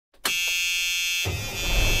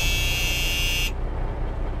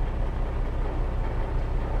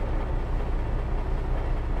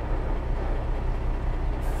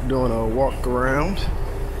doing a walk around.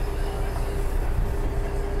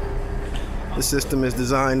 The system is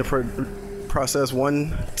designed to process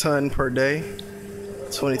 1 ton per day,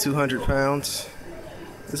 2,200 pounds.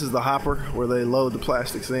 This is the hopper where they load the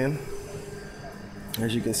plastics in.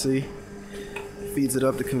 As you can see, feeds it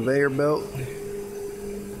up the conveyor belt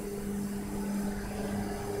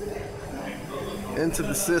into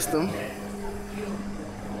the system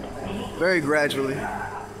very gradually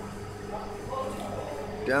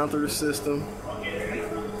down through the system.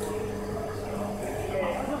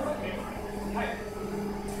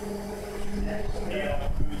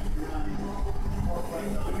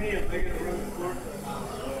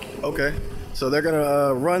 Okay, so they're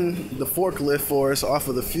gonna run the forklift for us off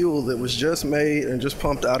of the fuel that was just made and just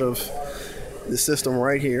pumped out of the system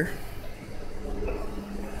right here.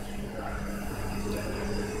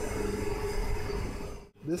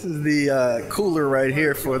 This is the cooler right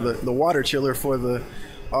here for the water chiller for the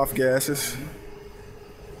off gases.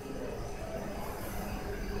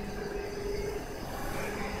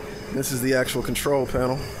 This is the actual control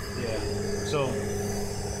panel. Yeah. So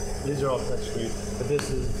these are all touchscreen, but this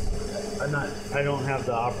is I don't have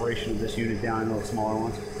the operation of this unit down. I know the smaller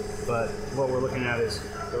ones, but what we're looking at is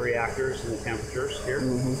the reactors and the temperatures here.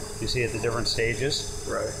 You see at the different stages.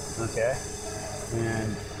 Right. Okay.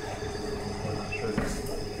 And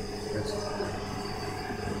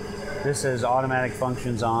this says automatic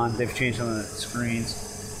functions on. They've changed some of the screens.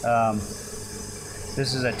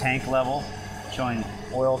 This is a tank level showing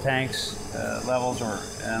oil tanks levels, or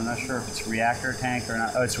I'm not sure if it's reactor tank or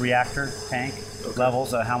not. Oh, it's reactor tank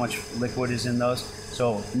levels, how much liquid is in those.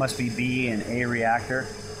 So it must be B and A reactor.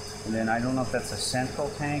 And then I don't know if that's a central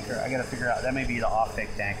tank, or I got to figure out. That may be the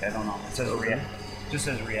off-take tank. I don't know. It says just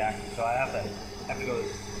says reactor. So I have to go.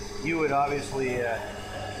 You would obviously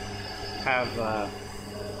have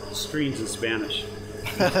screens in Spanish.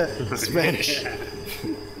 Spanish.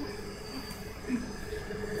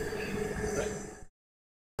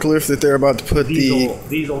 Forklift that they're about to put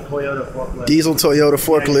diesel Toyota forklift. Diesel Toyota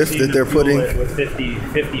forklift that they're putting with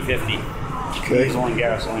 50-50 diesel and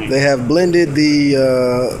gasoline. They have blended the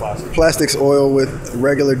plastics oil with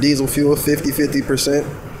regular diesel fuel, 50-50%,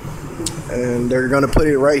 and they're going to put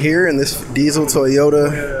it right here in this diesel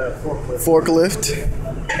Toyota forklift.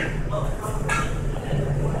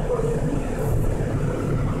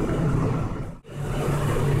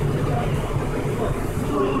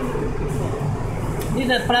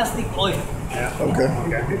 This is plastic oil. Yeah. Okay.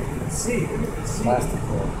 See, plastic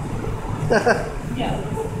oil. Yeah.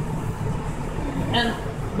 And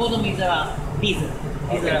bottom is diesel.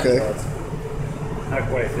 Okay. Not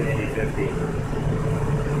quite 50-50.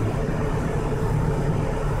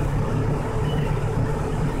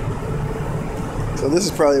 So this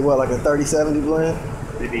is probably what, like a 30-70 blend?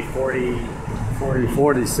 Maybe 40-60.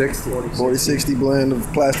 40-60 blend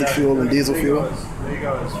of plastic fuel and diesel fuel. There you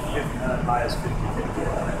go. It's bias 50-50.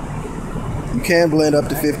 You can blend up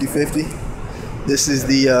to 50-50. This is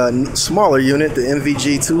the smaller unit, the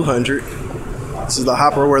REnergyP2o. This is the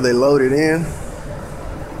hopper where they load it in.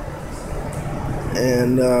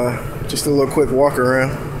 And just a little quick walk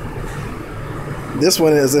around. This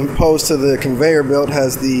one, as opposed to the conveyor belt,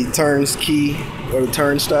 has the turns key or the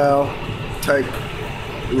turnstile type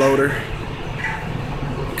loader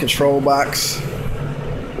control box.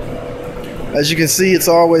 As you can see, it's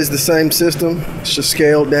always the same system. It's just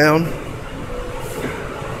scaled down.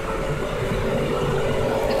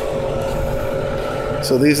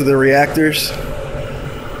 So these are the reactors.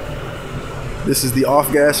 This is the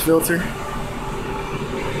off-gas filter.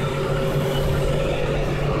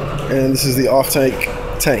 And this is the off-tank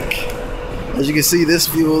tank. As you can see, this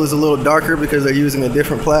fuel is a little darker because they're using a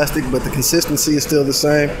different plastic, but the consistency is still the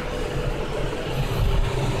same.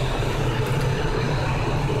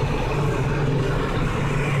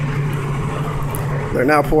 They're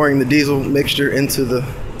now pouring the diesel mixture into the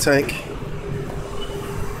tank.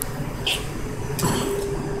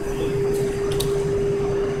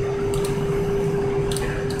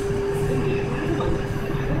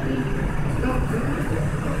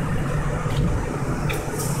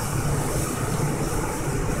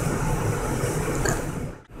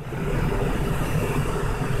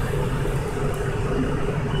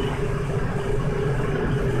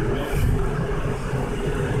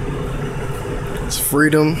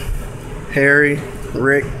 Freedom, Harry,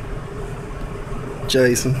 Rick,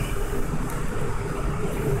 Jason,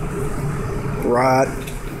 Rod,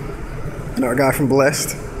 and our guy from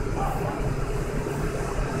Blessed.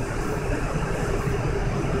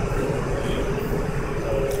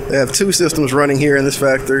 They have two systems running here in this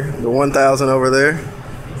factory. The 1000 over there,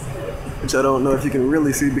 which I don't know if you can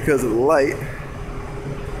really see because of the light.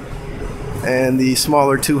 and the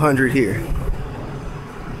smaller 200 here.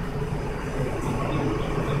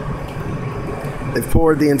 They've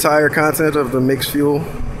poured the entire content of the mixed fuel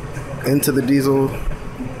into the diesel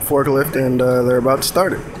forklift, and they're about to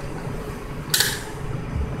start it.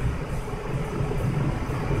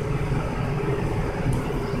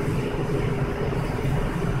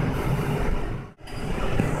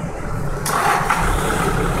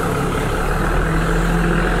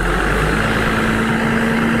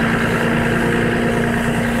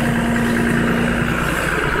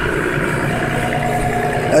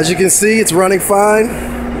 As you can see, it's running fine.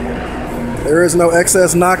 There is no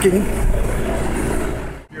excess knocking.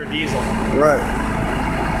 Pure diesel. Right.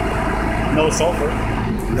 No sulfur.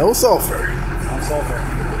 No sulfur. No sulfur.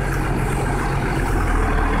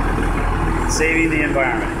 Saving the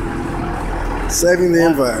environment. Saving the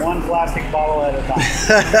environment. One plastic bottle at a time.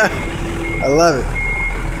 I love it.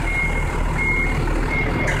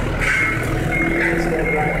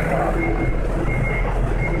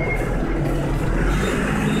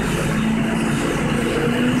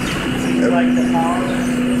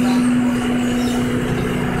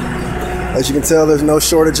 As you can tell, there's no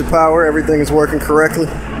shortage of power. Everything is working correctly.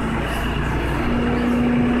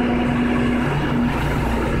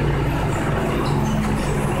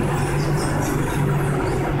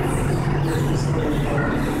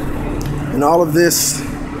 And all of this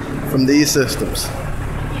from these systems.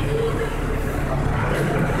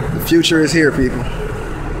 The future is here, people.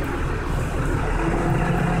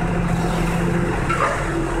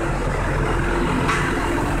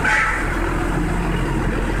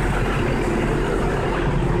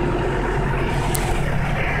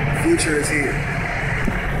 Future is here.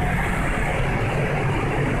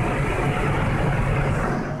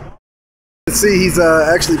 You can see he's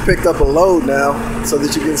actually picked up a load now, so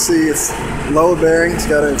that you can see it's load bearing. It's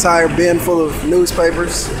got an entire bin full of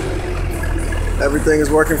newspapers. Everything is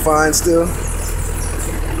working fine still.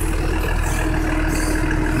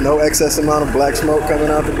 No excess amount of black smoke coming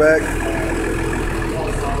out the back.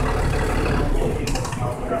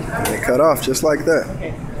 And they cut off just like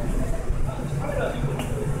that.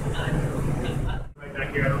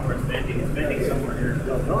 Here, I don't know where it's bending. It's bending somewhere here.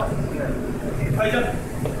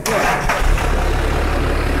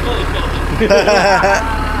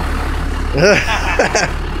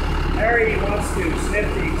 Harry wants to sniff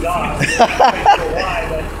the exhaust. I don't know why,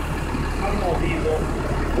 but I'm all diesel.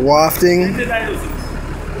 Wafting.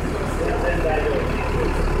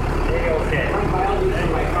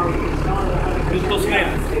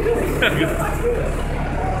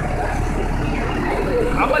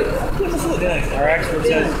 Our expert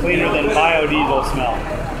says it's cleaner than biodiesel smell.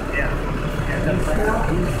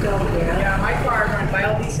 Yeah, my car runs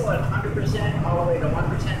biodiesel at 100% all the way to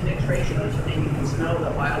 1% mixed ratios, and you can smell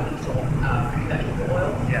the biodiesel vegetable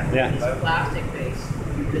oil. Yeah. It's plastic based.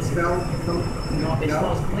 It smells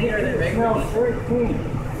cleaner than regular diesel. Very clean.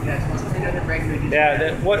 Yeah, it smells cleaner than regular diesel.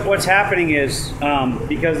 Yeah, what's happening is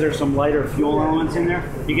because there's some lighter fuel elements in there,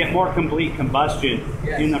 you get more complete combustion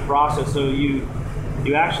in the process. So you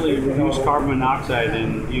actually reduce carbon monoxide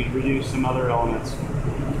and you reduce some other elements.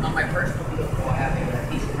 On my personal vehicle, I have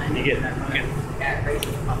a diesel engine. You get at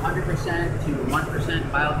ratios 100% to 1%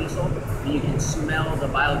 biodiesel, and you can smell the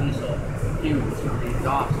biodiesel fumes from the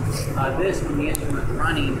exhaust. This, when the engine was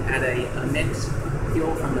running at a mixed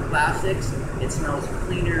fuel from the plastics, it smells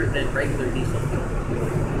cleaner than regular diesel fuel.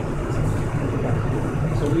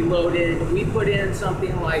 So we put in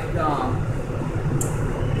something like,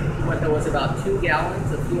 what there was about 2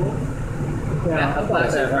 gallons of fuel. Yeah, of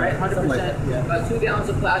plastic, right? 100%. Like yeah. About 2 gallons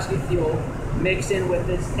of plastic fuel mixed in with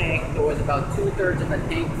this tank. There was about 2/3 of a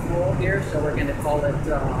tank full here, so we're going to call it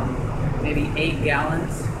maybe 8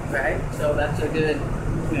 gallons, right? So that's a good.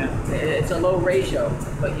 Yeah. It's a low ratio,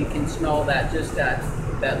 but you can smell that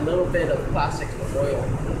that little bit of plastic oil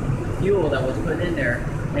fuel that was put in there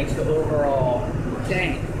makes the overall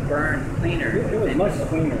tank burn cleaner. It was much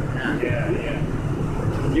cleaner. Yeah.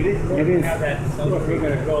 You didn't have that. So if we're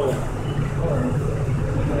going to go.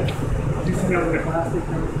 Did you smell the plastic?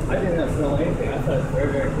 I didn't smell anything. I thought it was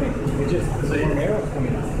very, very clean. It just, the warm air was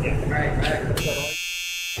coming out. Right.